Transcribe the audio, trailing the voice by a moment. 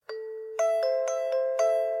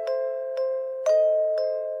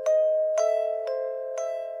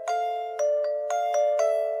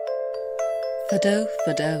Fado,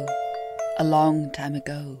 Fado, a long time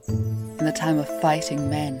ago, in the time of fighting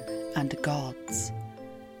men and gods,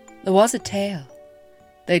 there was a tale.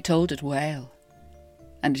 They told it well,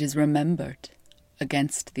 and it is remembered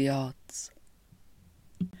against the odds.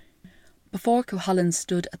 Before Cuchulainn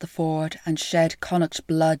stood at the ford and shed Connacht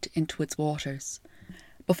blood into its waters,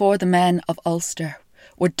 before the men of Ulster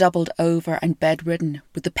were doubled over and bedridden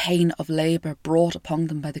with the pain of labour brought upon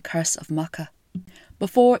them by the curse of Macha,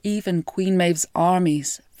 before even Queen Maeve's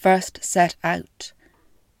armies first set out,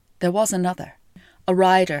 there was another, a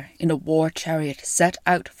rider in a war chariot set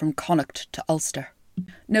out from Connacht to Ulster.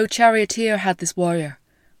 No charioteer had this warrior,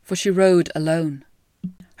 for she rode alone.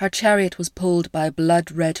 Her chariot was pulled by a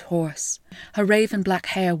blood-red horse. Her raven-black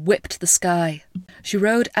hair whipped the sky. She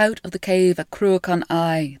rode out of the cave at Cruachan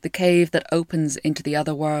Eye, the cave that opens into the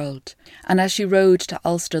other world. And as she rode to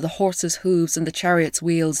Ulster, the horse's hooves and the chariot's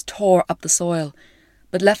wheels tore up the soil,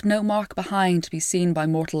 but left no mark behind to be seen by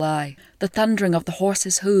mortal eye. The thundering of the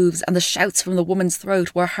horse's hooves and the shouts from the woman's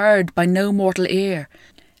throat were heard by no mortal ear,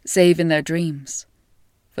 save in their dreams.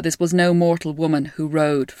 For this was no mortal woman who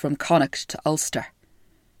rode from Connacht to Ulster.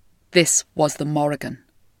 This was the Morrigan,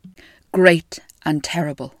 great and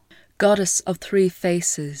terrible, goddess of three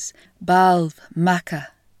faces, Balv, Macha,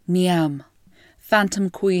 Niam, phantom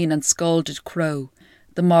queen and scalded crow,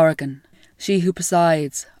 the Morrigan, she who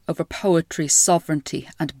presides over poetry, sovereignty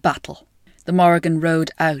and battle. The Morrigan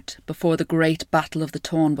rode out before the great battle of the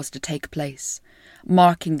Tawn was to take place,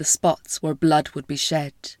 marking the spots where blood would be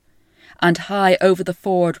shed. And high over the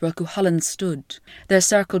ford where Cuchulainn stood, there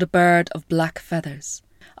circled a bird of black feathers.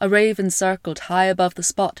 A raven circled high above the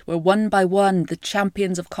spot where one by one the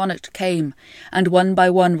champions of Connacht came, and one by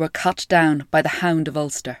one were cut down by the Hound of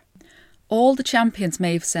Ulster. All the champions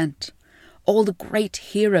Maeve sent, all the great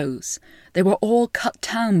heroes, they were all cut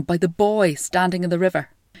down by the boy standing in the river.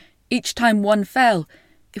 Each time one fell,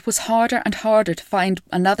 it was harder and harder to find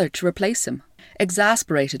another to replace him.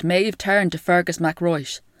 Exasperated, Maeve turned to Fergus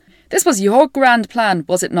MacRoich. "This was your grand plan,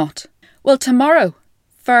 was it not? Well, tomorrow,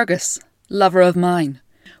 Fergus, lover of mine,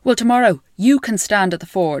 well, tomorrow you can stand at the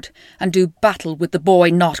ford and do battle with the boy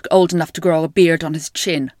not old enough to grow a beard on his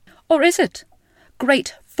chin. Or is it,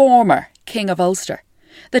 great former King of Ulster,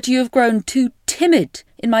 that you have grown too timid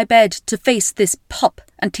in my bed to face this pup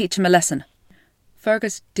and teach him a lesson?"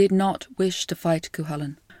 Fergus did not wish to fight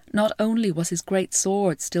Cuchulainn. Not only was his great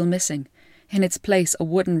sword still missing, in its place a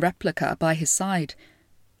wooden replica by his side,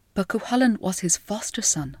 but Cuchulainn was his foster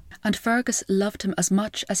son, and Fergus loved him as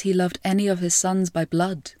much as he loved any of his sons by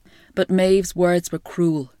blood. But Maeve's words were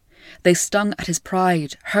cruel. They stung at his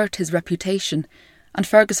pride, hurt his reputation, and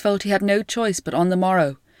Fergus felt he had no choice but on the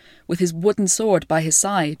morrow, with his wooden sword by his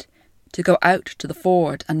side, to go out to the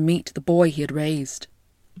ford and meet the boy he had raised.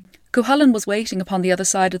 Cuchulainn was waiting upon the other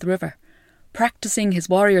side of the river, practising his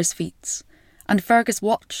warrior's feats, and Fergus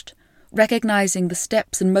watched, recognising the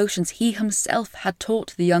steps and motions he himself had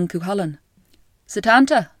taught the young Cuchulainn.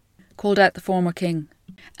 "Setanta!" called out the former king,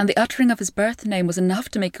 and the uttering of his birth name was enough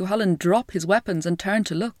to make Cuchulainn drop his weapons and turn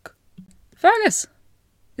to look. "Fergus,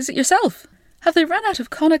 is it yourself? Have they run out of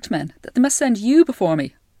Connacht men that they must send you before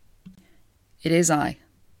me?" "It is I,"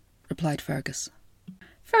 replied Fergus.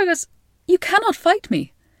 "Fergus, you cannot fight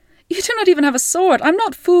me. You do not even have a sword. I'm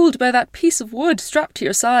not fooled by that piece of wood strapped to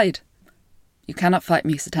your side." "You cannot fight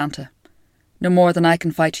me, Setanta, no more than I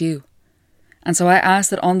can fight you. And so I ask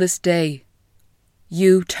that on this day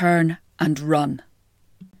you turn and run."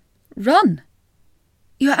 "Run?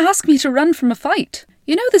 You ask me to run from a fight?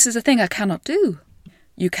 You know this is a thing I cannot do."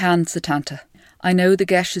 "You can, Setanta. I know the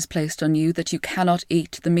gesh is placed on you that you cannot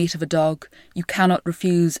eat the meat of a dog, you cannot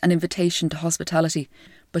refuse an invitation to hospitality,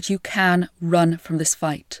 but you can run from this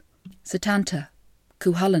fight." Setanta,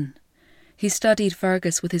 Cuchulainn, he studied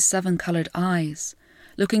Fergus with his seven-coloured eyes,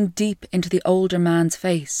 looking deep into the older man's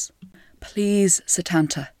face. "Please,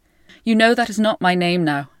 Setanta, you know that is not my name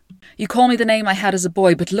now. You call me the name I had as a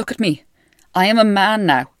boy, but look at me. I am a man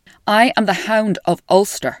now. I am the Hound of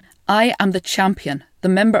Ulster. I am the champion, the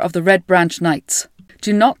member of the Red Branch Knights.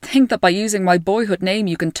 Do not think that by using my boyhood name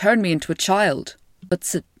you can turn me into a child." "But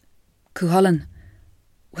Cuchulainn,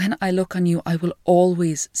 when I look on you I will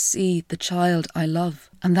always see the child I love.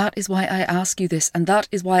 And that is why I ask you this, and that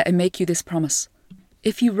is why I make you this promise.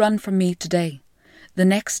 If you run from me today, the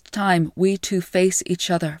next time we two face each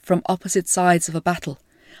other from opposite sides of a battle,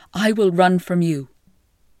 I will run from you.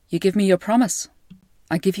 You give me your promise?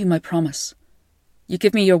 I give you my promise. You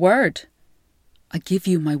give me your word? I give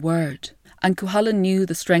you my word." And Cuchulainn knew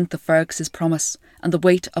the strength of Fergus's promise and the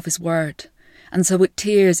weight of his word, and so with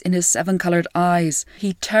tears in his seven-coloured eyes,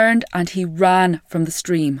 he turned and he ran from the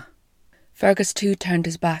stream. Fergus too turned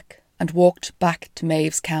his back and walked back to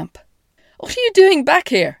Maeve's camp. "What are you doing back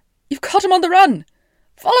here? You've caught him on the run.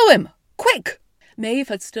 Follow him, quick!" Maeve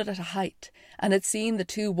had stood at a height and had seen the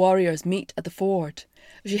two warriors meet at the ford.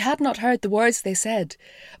 She had not heard the words they said,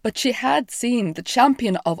 but she had seen the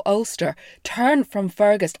champion of Ulster turn from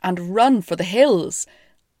Fergus and run for the hills.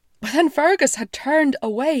 But then Fergus had turned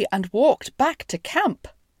away and walked back to camp.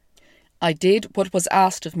 "I did what was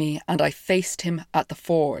asked of me, and I faced him at the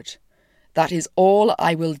ford. That is all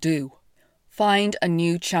I will do. Find a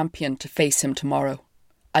new champion to face him tomorrow.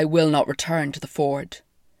 I will not return to the ford."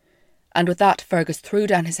 And with that, Fergus threw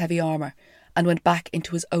down his heavy armour and went back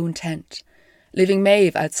into his own tent, leaving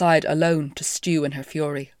Maeve outside alone to stew in her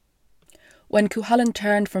fury. When Cuchulainn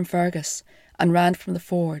turned from Fergus and ran from the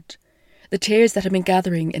ford, the tears that had been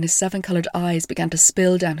gathering in his seven-coloured eyes began to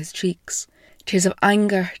spill down his cheeks. Tears of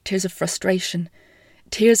anger, tears of frustration,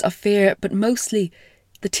 tears of fear, but mostly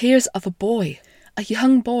the tears of a boy. A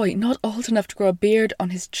young boy, not old enough to grow a beard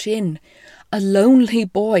on his chin. A lonely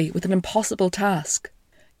boy with an impossible task.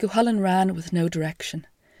 Cuchulainn ran with no direction.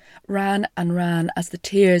 Ran and ran as the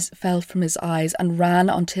tears fell from his eyes, and ran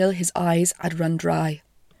until his eyes had run dry.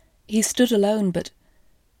 He stood alone, but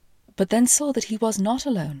then saw that he was not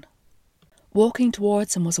alone. Walking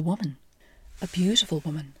towards him was a woman, a beautiful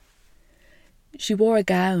woman. She wore a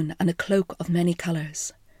gown and a cloak of many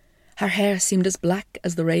colours. Her hair seemed as black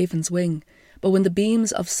as the raven's wing, but when the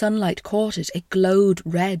beams of sunlight caught it, it glowed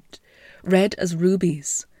red, red as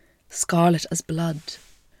rubies, scarlet as blood.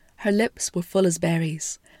 Her lips were full as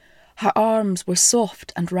berries. Her arms were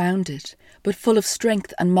soft and rounded, but full of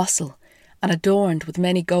strength and muscle, and adorned with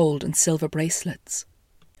many gold and silver bracelets.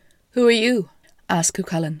 "Who are you?" asked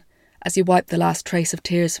Cuchulainn, as he wiped the last trace of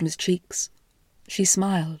tears from his cheeks. She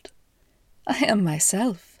smiled. "I am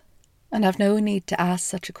myself, and have no need to ask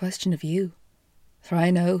such a question of you, for I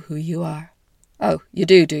know who you are." "Oh, you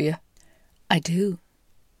do you?" "I do.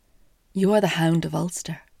 You are the Hound of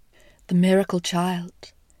Ulster, the miracle child,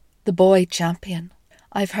 the boy champion.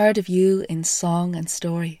 I've heard of you in song and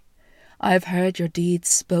story. I have heard your deeds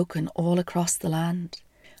spoken all across the land.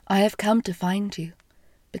 I have come to find you,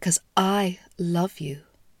 because I love you."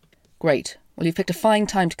 "Great. Well, you've picked a fine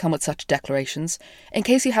time to come with such declarations. In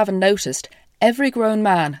case you haven't noticed, every grown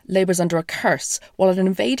man labours under a curse while an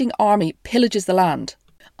invading army pillages the land.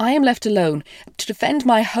 I am left alone to defend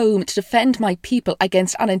my home, to defend my people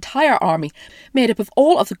against an entire army made up of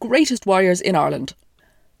all of the greatest warriors in Ireland."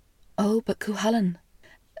 "Oh, but Cuchulainn,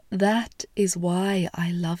 that is why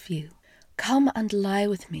I love you. Come and lie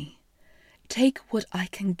with me. Take what I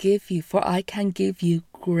can give you, for I can give you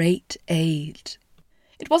great aid."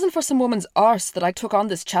 "It wasn't for some woman's arse that I took on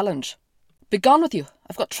this challenge. Begone with you.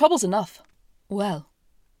 I've got troubles enough." "Well,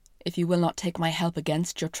 if you will not take my help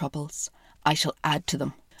against your troubles, I shall add to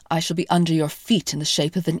them. I shall be under your feet in the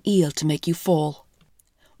shape of an eel to make you fall."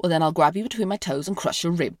 "Well, then I'll grab you between my toes and crush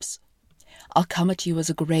your ribs." "I'll come at you as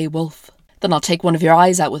a grey wolf." "Then I'll take one of your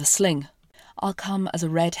eyes out with a sling." "I'll come as a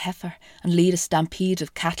red heifer and lead a stampede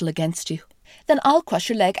of cattle against you." "Then I'll crush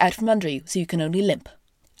your leg out from under you so you can only limp."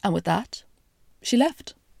 And with that, she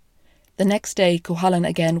left. The next day, Cuchulainn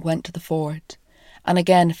again went to the ford, and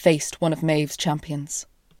again faced one of Maeve's champions.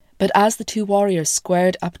 But as the two warriors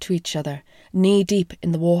squared up to each other, knee-deep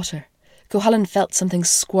in the water, Cuchulainn felt something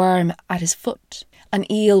squirm at his foot. An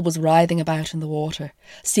eel was writhing about in the water,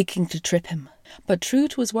 seeking to trip him. But true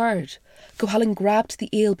to his word, Cuchulainn grabbed the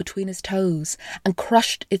eel between his toes and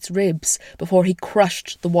crushed its ribs before he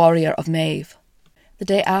crushed the warrior of Maeve. The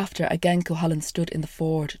day after, again Cuchulainn stood in the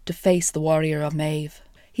ford to face the warrior of Maeve.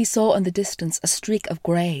 He saw in the distance a streak of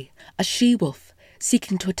grey, a she-wolf,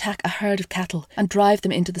 seeking to attack a herd of cattle and drive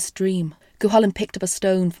them into the stream. Cuchulainn picked up a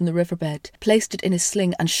stone from the riverbed, placed it in his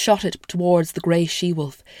sling and shot it towards the grey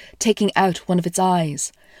she-wolf, taking out one of its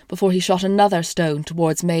eyes, before he shot another stone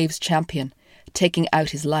towards Maeve's champion, taking out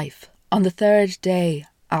his life. On the third day,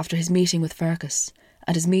 after his meeting with Fergus,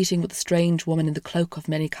 and his meeting with the strange woman in the cloak of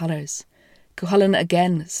many colours, Cuchulainn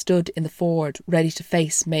again stood in the ford ready to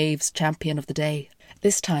face Maeve's champion of the day.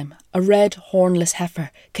 This time, a red, hornless heifer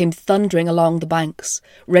came thundering along the banks,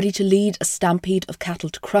 ready to lead a stampede of cattle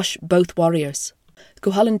to crush both warriors.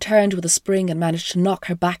 Cuchulainn turned with a spring and managed to knock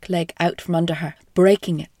her back leg out from under her,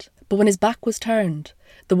 breaking it. But when his back was turned,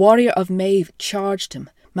 the warrior of Maeve charged him,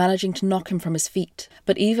 managing to knock him from his feet.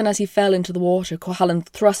 But even as he fell into the water, Cuchulainn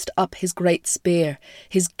thrust up his great spear,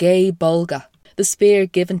 his gay bolga, the spear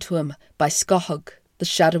given to him by Scothog, the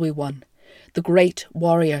shadowy one, the great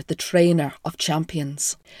warrior, the trainer of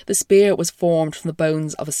champions. The spear was formed from the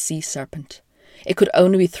bones of a sea serpent. It could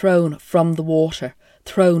only be thrown from the water,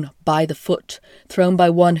 thrown by the foot, thrown by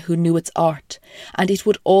one who knew its art, and it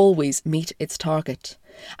would always meet its target,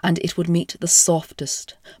 and it would meet the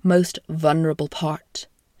softest, most vulnerable part.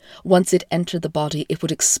 Once it entered the body, it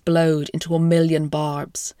would explode into 1,000,000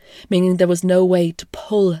 barbs, meaning there was no way to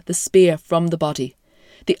pull the spear from the body.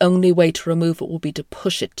 The only way to remove it would be to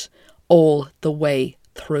push it all the way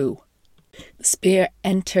through. The spear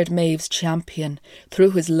entered Maeve's champion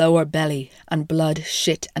through his lower belly, and blood,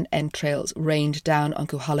 shit and entrails rained down on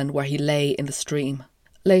Cuchulainn where he lay in the stream.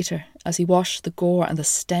 Later, as he washed the gore and the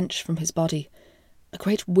stench from his body, a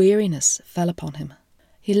great weariness fell upon him.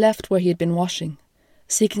 He left where he had been washing,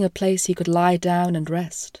 seeking a place he could lie down and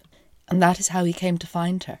rest, and that is how he came to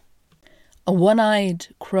find her. A one-eyed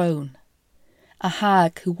crone, a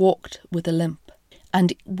hag who walked with a limp,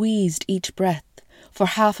 and wheezed each breath, for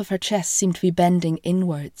half of her chest seemed to be bending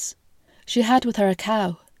inwards. She had with her a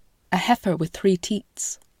cow, a heifer with 3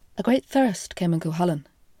 teats. A great thirst came on Cuchulainn,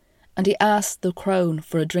 and he asked the crone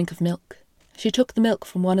for a drink of milk. She took the milk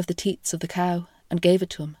from one of the teats of the cow and gave it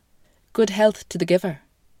to him. "Good health to the giver,"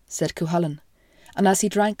 said Cuchulainn, and as he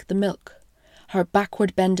drank the milk, her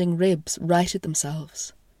backward-bending ribs righted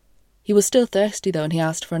themselves. He was still thirsty, though, and he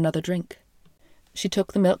asked for another drink. She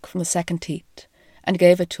took the milk from the second teat and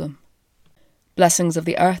gave it to him. "Blessings of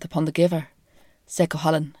the earth upon the giver," said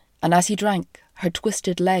Cuchulainn, and as he drank, her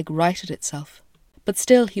twisted leg righted itself. But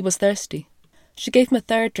still he was thirsty. She gave him a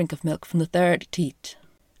third drink of milk from the third teat.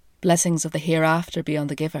 "Blessings of the hereafter be on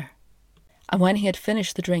the giver." And when he had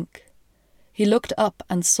finished the drink, he looked up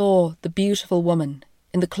and saw the beautiful woman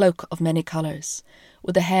in the cloak of many colours,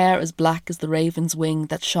 with the hair as black as the raven's wing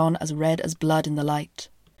that shone as red as blood in the light.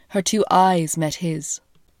 Her 2 eyes met his.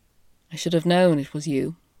 "I should have known it was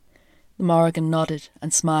you." The Morrigan nodded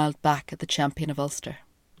and smiled back at the champion of Ulster.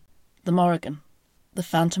 The Morrigan, the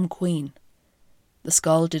phantom queen, the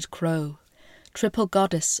scalded crow, triple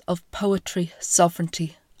goddess of poetry,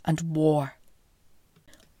 sovereignty, and war.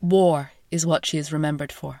 War is what she is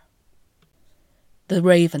remembered for. The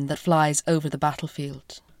raven that flies over the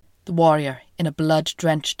battlefield, the warrior in a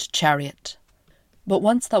blood-drenched chariot. But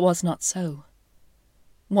once that was not so.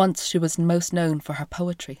 Once she was most known for her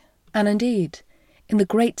poetry. And indeed, in the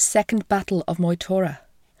great second battle of Moytora,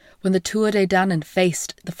 when the Tuatha Dé Danann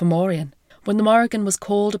faced the Fomorian, when the Morrigan was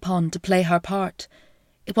called upon to play her part,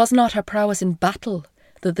 it was not her prowess in battle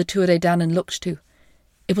that the Tuatha Dé Danann looked to.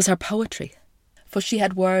 It was her poetry, for she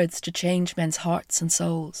had words to change men's hearts and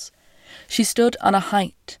souls. She stood on a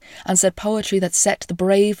height and said poetry that set the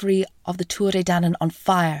bravery of the Tuatha Dé Danann on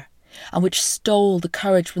fire, and which stole the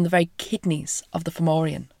courage from the very kidneys of the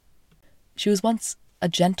Fomorian. She was once a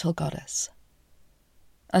gentle goddess,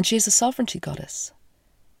 and she is a sovereignty goddess.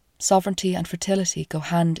 Sovereignty and fertility go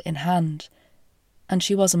hand in hand, and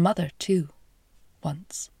she was a mother too,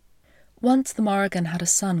 once. Once the Morrigan had a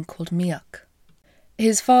son called Miach.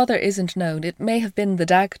 His father isn't known. It may have been the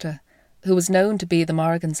Dagda, who was known to be the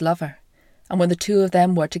Morrigan's lover, and when the two of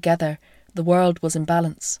them were together, the world was in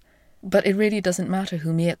balance. But it really doesn't matter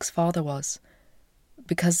who Miach's father was,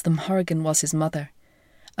 because the Morrigan was his mother,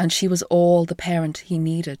 and she was all the parent he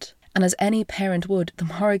needed. And as any parent would, the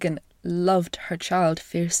Morrigan loved her child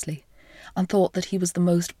fiercely, and thought that he was the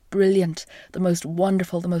most brilliant, the most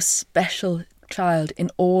wonderful, the most special child in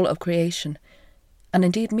all of creation. And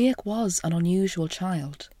indeed Miach was an unusual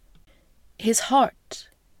child. His heart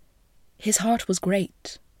was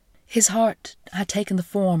great. His heart had taken the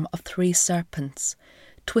form of 3 serpents,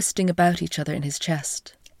 twisting about each other in his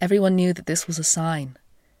chest. Everyone knew that this was a sign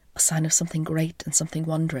of something great and something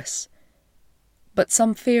wondrous. But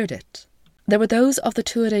some feared it. There were those of the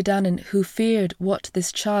Tuatha Dé Danann who feared what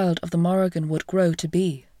this child of the Morrigan would grow to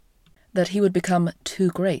be, that he would become too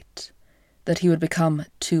great, that he would become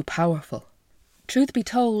too powerful. Truth be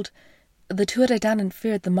told, the Tuatha Dé Danann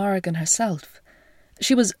feared the Morrigan herself.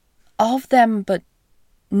 She was of them, but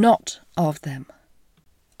not of them.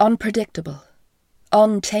 Unpredictable,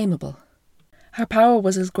 untamable. Her power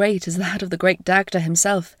was as great as that of the great Dagda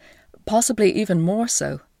himself, possibly even more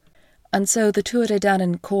so. And so the Tuatha Dé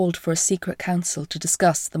Danann called for a secret council to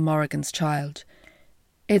discuss the Morrigan's child.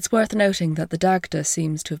 It's worth noting that the Dagda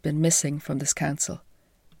seems to have been missing from this council.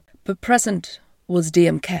 But present was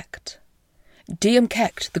Dian Cecht. Dian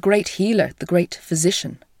Cecht, the great healer, the great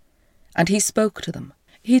physician. And he spoke to them.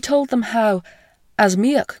 He told them how, as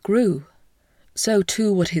Miach grew, so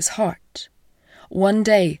too would his heart. One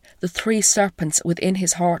day, the 3 serpents within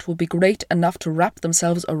his heart would be great enough to wrap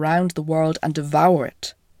themselves around the world and devour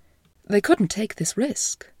it. They couldn't take this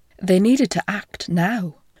risk. They needed to act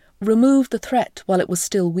now. Remove the threat while it was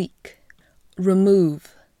still weak.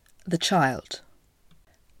 Remove the child.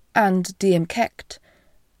 And Dian Cecht,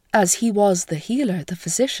 As he was the healer, the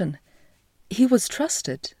physician, he was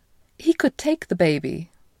trusted. He could take the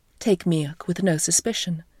baby, take Miach with no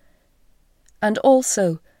suspicion. And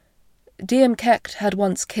also, Dian Cecht had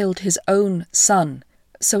once killed his own son,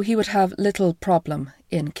 so he would have little problem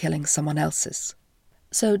in killing someone else's.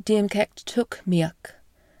 So Dian Cecht took Miach,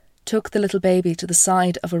 took the little baby to the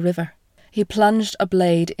side of a river. He plunged a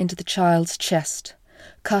blade into the child's chest,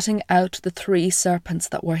 cutting out the 3 serpents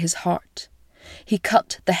that were his heart. He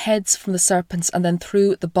cut the heads from the serpents and then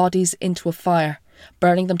threw the bodies into a fire,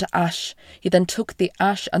 burning them to ash. He then took the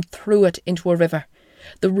ash and threw it into a river.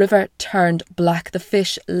 The river turned black. The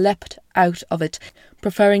fish leapt out of it,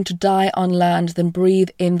 preferring to die on land than breathe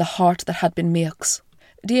in the heart that had been Miach's.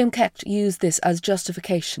 Dian Cecht used this as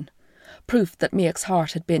justification, proof that Miach's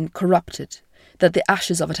heart had been corrupted, that the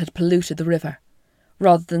ashes of it had polluted the river,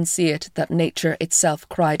 rather than see it that nature itself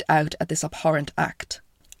cried out at this abhorrent act.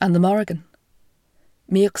 And the Morrigan,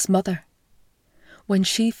 Miach's mother, when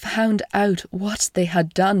she found out what they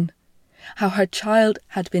had done, how her child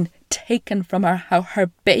had been taken from her, how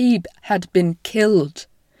her babe had been killed,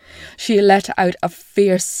 she let out a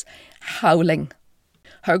fierce howling.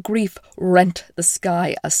 Her grief rent the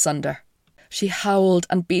sky asunder. She howled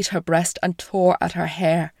and beat her breast and tore at her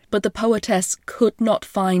hair, but the poetess could not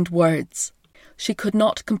find words. She could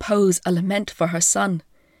not compose a lament for her son.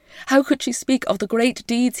 How could she speak of the great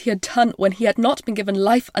deeds he had done when he had not been given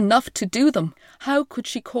life enough to do them? How could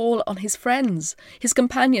she call on his friends, his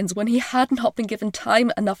companions, when he had not been given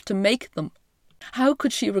time enough to make them? How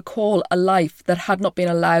could she recall a life that had not been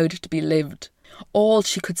allowed to be lived? All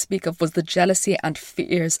she could speak of was the jealousy and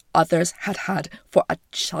fears others had had for a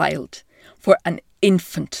child, for an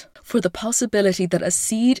infant, for the possibility that a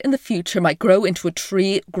seed in the future might grow into a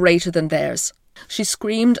tree greater than theirs. She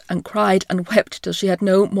screamed and cried and wept till she had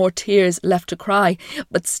no more tears left to cry,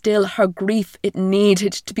 but still her grief, it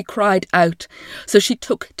needed to be cried out. So she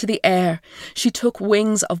took to the air. She took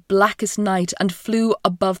wings of blackest night and flew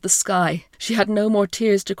above the sky. She had no more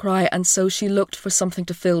tears to cry, and so she looked for something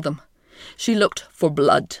to fill them. She looked for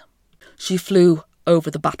blood. She flew over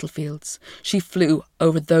the battlefields. She flew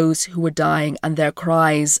over those who were dying, and their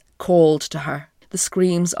cries called to her. The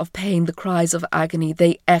screams of pain, the cries of agony,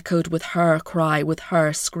 they echoed with her cry, with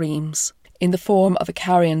her screams. In the form of a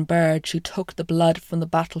carrion bird, she took the blood from the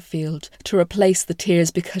battlefield to replace the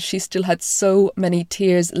tears, because she still had so many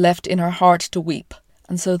tears left in her heart to weep.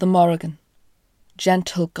 And so the Morrigan,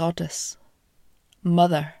 gentle goddess,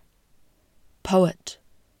 mother, poet,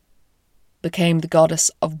 became the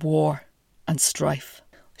goddess of war and strife.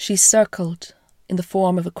 She circled in the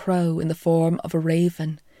form of a crow, in the form of a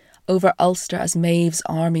raven, over Ulster as Maeve's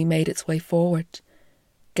army made its way forward,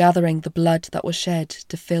 gathering the blood that was shed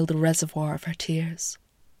to fill the reservoir of her tears.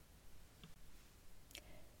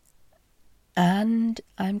 And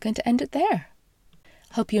I'm going to end it there.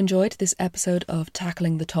 Hope you enjoyed this episode of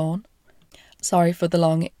Tackling the Táin. Sorry for the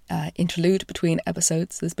long interlude between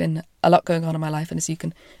episodes. There's been a lot going on in my life, and as you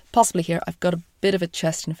can possibly hear, I've got a bit of a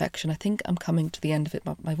chest infection. I think I'm coming to the end of it,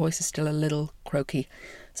 but my voice is still a little croaky,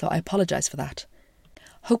 so I apologise for that.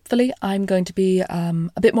 Hopefully I'm going to be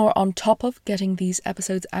a bit more on top of getting these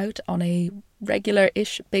episodes out on a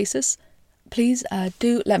regular-ish basis. Please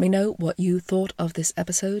do let me know what you thought of this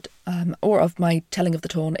episode, or of my telling of the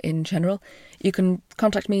Táin in general. You can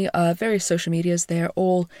contact me various social medias. They're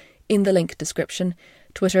all in the link description.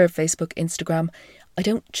 Twitter, Facebook, Instagram. I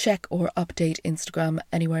don't check or update Instagram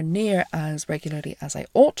anywhere near as regularly as I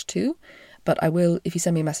ought to, but I will, if you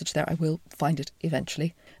send me a message there, I will find it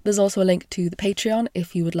eventually. There's also a link to the Patreon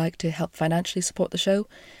if you would like to help financially support the show,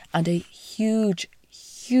 and a huge,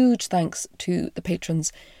 huge thanks to the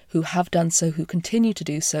patrons who have done so, who continue to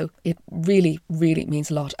do so. It really, really means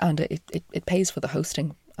a lot, and it pays for the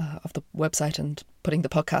hosting of the website and putting the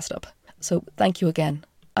podcast up. So thank you again,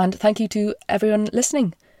 and thank you to everyone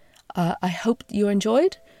listening. I hope you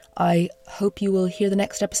enjoyed. I hope you will hear the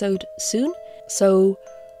next episode soon. So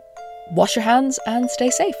wash your hands and stay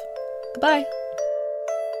safe. Goodbye.